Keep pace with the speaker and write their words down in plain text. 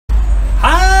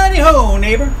Hello,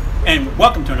 neighbor, and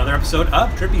welcome to another episode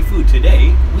of Trippy Food.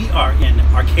 Today, we are in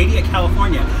Arcadia,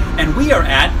 California, and we are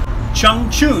at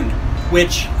ChungChun,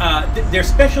 which their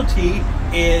specialty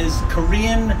is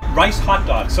Korean rice hot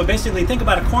dogs. So basically, think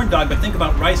about a corn dog, but think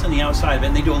about rice on the outside of it,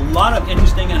 and they do a lot of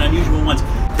interesting and unusual ones.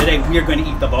 Today, we are going to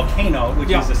eat the volcano, which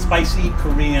is a spicy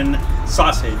Korean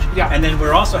sausage. Yeah. And then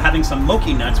we're also having some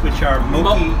Mochinuts, which are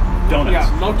mochi donuts. Yeah,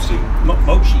 mochi.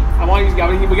 Mochi.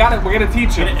 We're gonna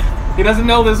teach him. He doesn't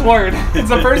know this word. It's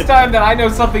the first time that I know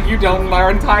something you don't in our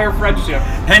entire friendship.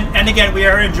 And again, we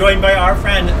are joined by our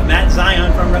friend Matt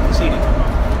Zion from Wreckless Eating.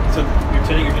 So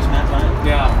today you're just Matt Zion?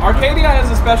 Yeah. Arcadia is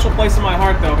a special place in my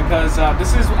heart, though, because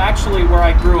this is actually where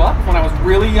I grew up when I was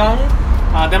really young.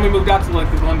 Then we moved out to like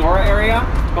the Glendora area,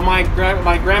 but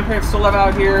my grandparents still live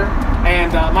out here,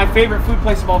 and my favorite food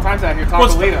place of all time is out here,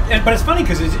 Taco-Lita. But it's funny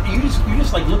because you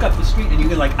just like look up the street and you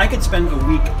can like, I could spend a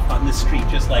week on this street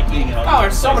just like eating it all. Oh,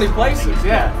 there's so many places,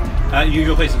 yeah.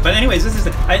 Usual places. But anyways, this is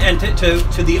to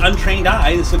the untrained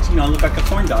eye, this looks look like a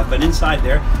corn dog, but inside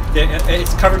there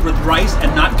it's covered with rice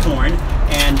and not corn,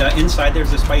 and inside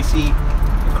there's a spicy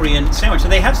Korean sandwich. So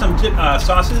they have some dip,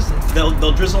 sauces.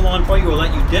 They'll drizzle on for you or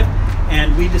let you dip.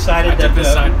 And we decided that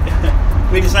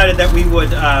we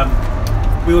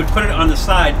would put it on the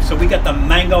side. So we got the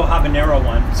mango habanero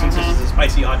one, since this is a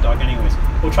spicy hot dog. Anyways,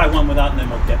 we'll try one without, and then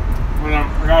we'll dip. I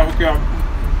gotta hook you up.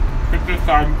 Pick this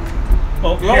side.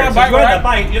 Well, you don't want to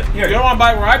bite here. You don't want to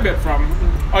bite where I bit from.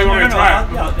 Oh, you want me to try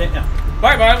it? Yeah.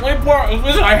 Bite, but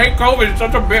listen, I hate COVID. It's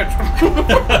such a bitch.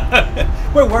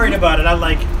 We're worried about it. I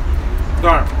like.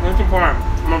 Sorry, that's the part.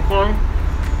 I'm gonna put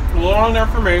a little on there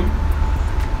for me.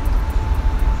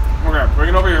 Okay, bring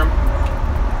it over here.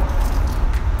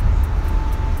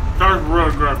 That is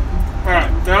really good.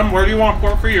 Alright, then where do you want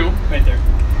pork for you? Right there.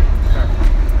 Okay.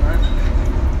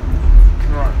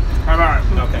 Alright. How about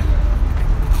it? Okay.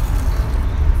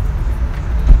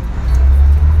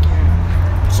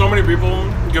 So many people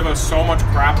give us so much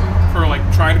crap for like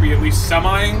trying to be at least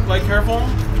semi like careful.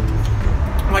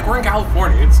 I'm like, we're in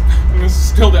California. This is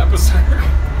still the epicenter.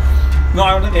 No,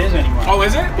 I don't think it is anymore. Oh,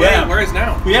 is it? Yeah. Where is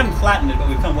now? We haven't flattened it, but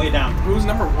we've come way down. Who's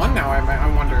number one now, I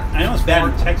wonder? I know it's bad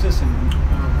in Texas and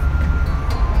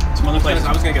some other places.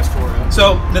 I was going to guess Florida.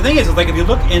 So, the thing is, like, if you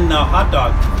look in the hot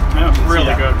dog,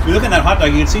 really good. If you look in that hot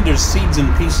dog, you can see there's seeds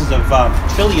and pieces of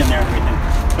chili in there and everything.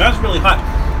 But that's really hot.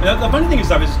 The funny thing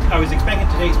is, I was expecting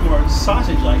today's more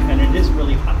sausage-like, and it is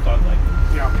really hot dog-like.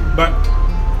 Yeah. But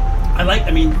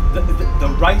I mean, the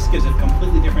rice gives it a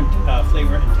completely different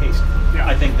flavor and taste. Yeah.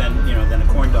 I think than a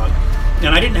corn dog.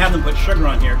 And I didn't have them put sugar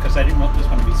on here because I didn't want this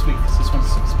one to be sweet. Because this one's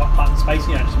hot and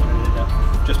spicy, and I just wanted it to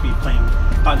just be plain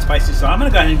hot and spicy. So I'm gonna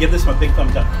go ahead and give this one a big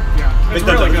thumbs up. Yeah, big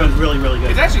thumbs up. This one's really, really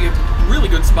good. It's actually a really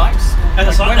good spice. And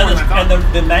the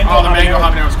mango. Oh, the mango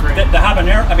habanero is great. The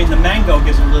habanero. I mean, the mango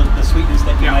gives a little the sweetness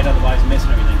that you might otherwise miss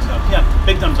and everything. So yeah,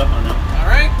 big thumbs up on that. All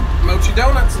right, mochi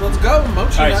donuts. Let's go,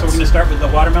 mochi. All right, so we're gonna start with the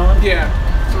watermelon. Yeah.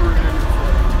 So we're gonna.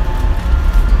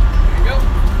 There you go.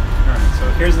 All right, so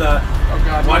here's the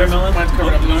watermelon. Mine's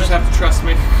covered up. You just have to trust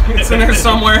me. It's in there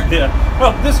somewhere. Yeah.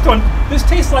 Well, this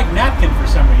tastes like napkin for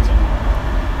some reason.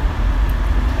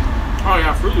 Oh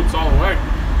yeah, Fruit Loops all the way.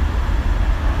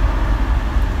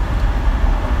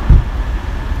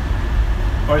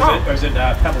 Or is it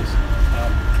Pebbles?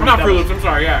 Not Fruit Loops. I'm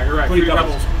sorry. Yeah, you're right. Fruity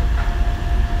Pebbles.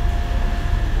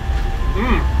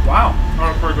 Wow.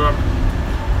 Oh, pretty good.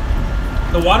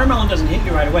 The watermelon doesn't hit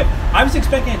you right away. I was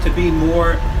expecting it to be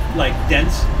more like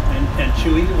dense and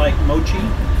chewy, like mochi.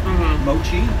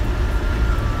 Mochi.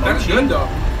 That's good though.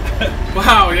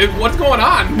 Wow, what's going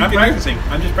on? I'm practicing.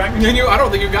 I'm just practicing. I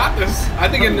don't think you got this. I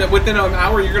think within an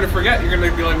hour you're gonna forget. You're gonna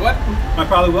be like, what? I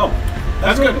probably will.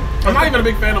 That's good. I'm not even a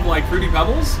big fan of like Fruity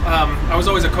Pebbles. I was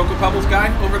always a Cocoa Pebbles guy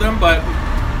over them, but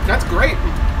that's great.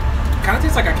 Kind of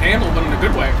tastes like a candle, but in a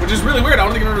good way, which is really weird. I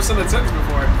don't think I've ever said that sentence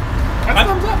before. That's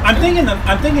thumbs up. I'm thinking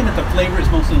that the flavor is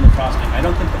mostly in the frosting. I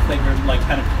don't think the flavor like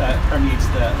kind of permeates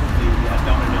the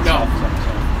donut itself.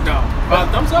 No.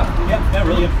 Thumbs up. Yeah,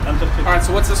 really good. Thumbs up too. All right,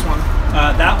 so what's this one?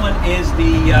 That one is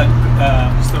the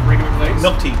just the regular glaze?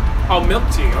 Milk tea. Oh, milk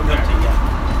tea. Okay. Milk tea.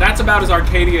 Yeah. That's about as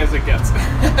Arcadia as it gets.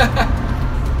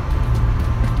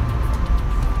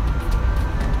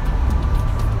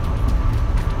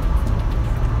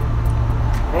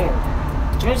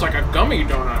 It's almost like a gummy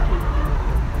donut.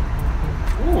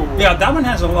 Ooh. Yeah, that one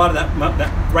has a lot of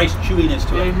that rice chewiness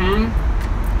to it.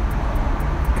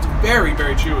 It's very,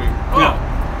 very chewy. Oh. Yeah.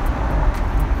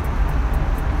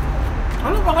 I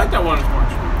don't know if I like that one as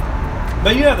much.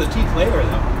 But you have the tea flavor,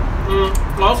 though.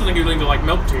 I also think you lean to like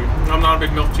milk tea. I'm not a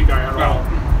big milk tea guy at all.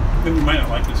 Maybe you might not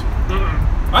like this.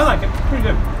 I like it. It's pretty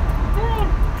good.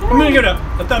 I'm gonna give it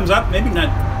a thumbs up. Maybe not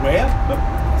way up, but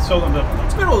still thumbs up.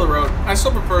 It's middle of the road. I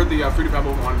still prefer the Fruity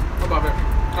Pebble one above it.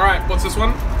 All right, what's this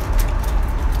one?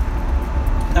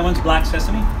 That one's black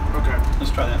sesame. Okay.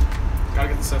 Let's try that. Gotta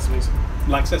get the sesames.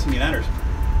 Black sesame ladders.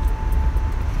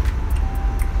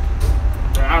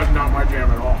 That is not my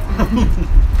jam at all.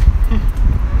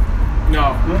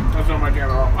 No, that's not my jam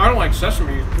at all. I don't like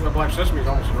sesame, the black sesame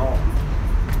almost at all.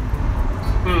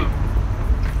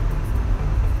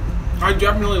 I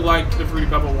definitely like the Fruity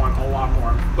Pebble one a lot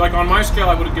more. Like on my scale,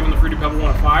 I would have given the Fruity Pebble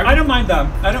one a 5. I don't mind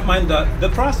the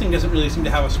frosting doesn't really seem to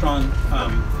have a strong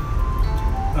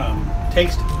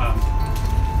taste.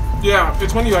 Yeah,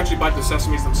 it's when you actually bite the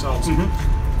sesames themselves.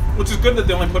 Which is good that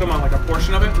they only put them on like a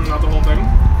portion of it and not the whole thing.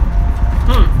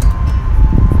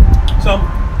 So,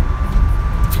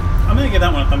 I'm going to give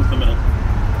that one a thumbs in the middle.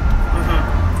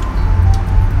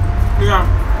 Yeah.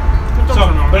 So,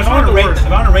 but if I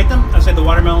want to rate them, I'd say the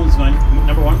watermelon's my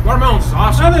number 1. Watermelon's is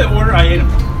awesome. Out of the order, I ate them.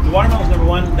 The watermelon's number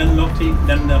 1, then the milk tea,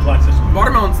 then the black sesame.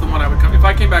 Watermelon's the one I would come. If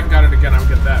I came back and got it again, I would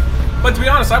get that. But to be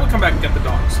honest, I would come back and get the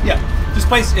dogs. Yeah, this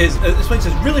place is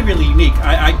really, really unique.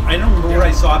 I don't remember where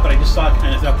I saw it, but I just saw it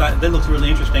and I thought that looks really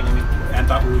interesting, and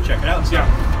thought we would check it out. So,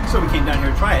 so we came down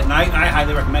here to try it, and I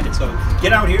highly recommend it. So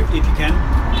get out here if you can.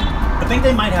 I think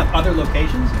they might have other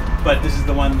locations, but this is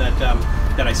the one that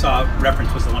I saw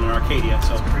referenced was the one in Arcadia.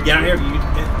 So get out here. You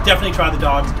definitely try the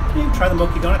dogs. You can try the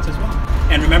mochi donuts as well.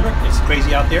 And remember, it's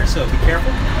crazy out there, so be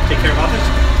careful. Take care of others.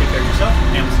 Take care of yourself.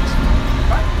 And we'll see you soon.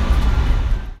 Bye.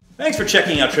 Thanks for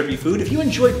checking out Trippy Food. If you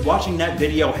enjoyed watching that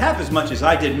video half as much as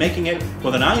I did making it,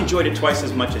 well then I enjoyed it twice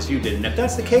as much as you did. And if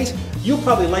that's the case, you'll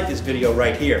probably like this video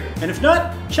right here. And if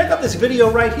not, check out this video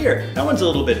right here. That one's a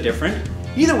little bit different.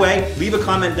 Either way, leave a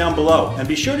comment down below. And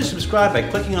be sure to subscribe by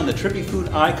clicking on the Trippy Food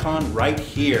icon right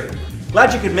here.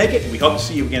 Glad you could make it, and we hope to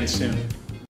see you again soon.